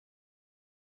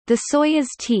The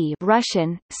Soyuz-T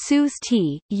 (Russian: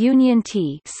 Soyuz-T,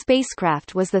 Union-T)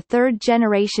 spacecraft was the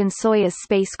third-generation Soyuz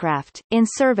spacecraft, in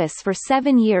service for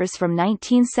 7 years from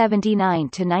 1979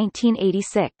 to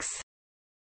 1986.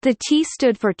 The T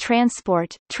stood for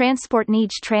Transport, Transportny.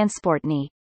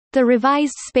 The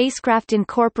revised spacecraft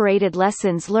incorporated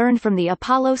lessons learned from the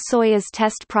Apollo-Soyuz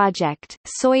test project,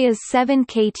 Soyuz 7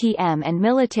 KTM and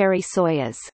military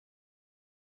Soyuz.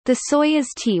 The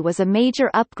Soyuz-T was a major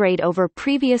upgrade over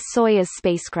previous Soyuz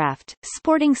spacecraft,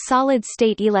 sporting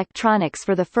solid-state electronics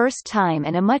for the first time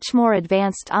and a much more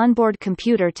advanced onboard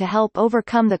computer to help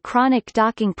overcome the chronic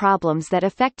docking problems that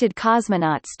affected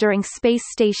cosmonauts during space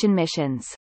station missions.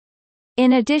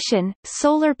 In addition,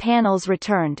 solar panels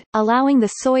returned, allowing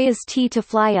the Soyuz-T to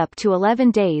fly up to 11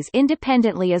 days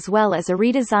independently, as well as a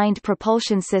redesigned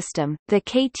propulsion system, the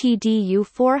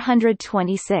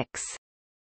KTDU-426.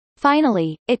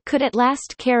 Finally, it could at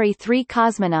last carry 3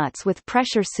 cosmonauts with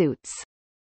pressure suits.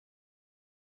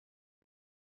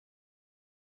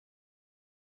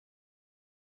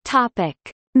 Topic: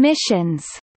 Missions.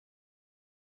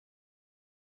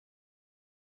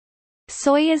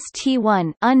 Soyuz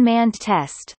T1 unmanned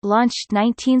test, launched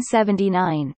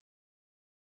 1979.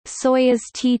 Soyuz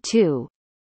T2,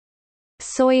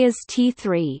 Soyuz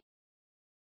T3,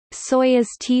 Soyuz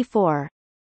T4,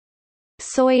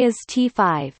 Soyuz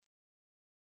T5,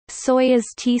 Soyuz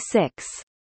T6,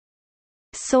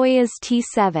 Soyuz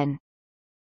T7,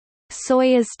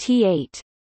 Soyuz T8,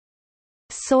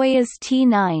 Soyuz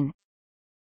T9,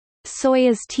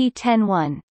 Soyuz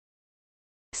T10-1,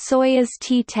 Soyuz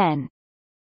T10,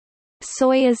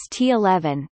 Soyuz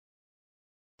T11,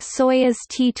 Soyuz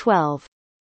T12,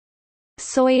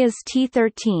 Soyuz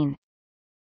T13,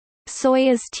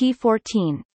 Soyuz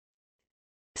T14,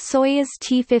 Soyuz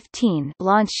T15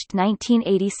 launched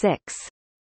 1986.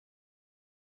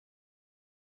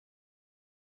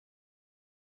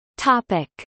 Topic: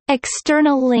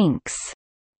 External links.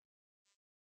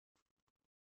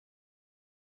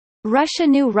 Russia: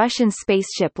 new Russian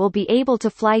spaceship will be able to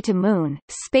fly to Moon,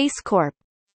 Space Corp.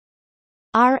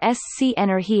 RSC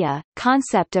Energia,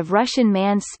 concept of Russian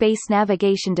manned space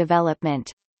navigation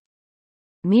development.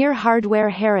 Mir hardware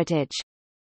heritage.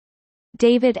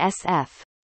 David S.F.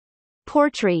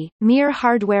 Portree, Mir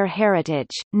hardware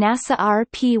heritage, NASA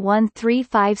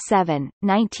RP1357,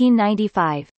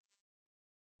 1995.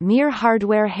 Mir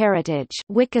hardware heritage,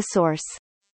 Wikisource.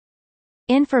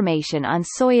 Information on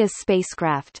Soyuz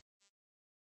spacecraft.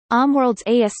 Omworld's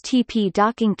ASTP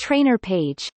docking trainer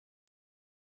page.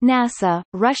 NASA,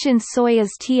 Russian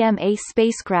Soyuz TMA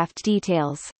spacecraft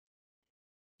details.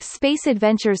 Space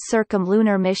Adventures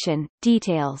Circumlunar mission,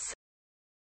 details.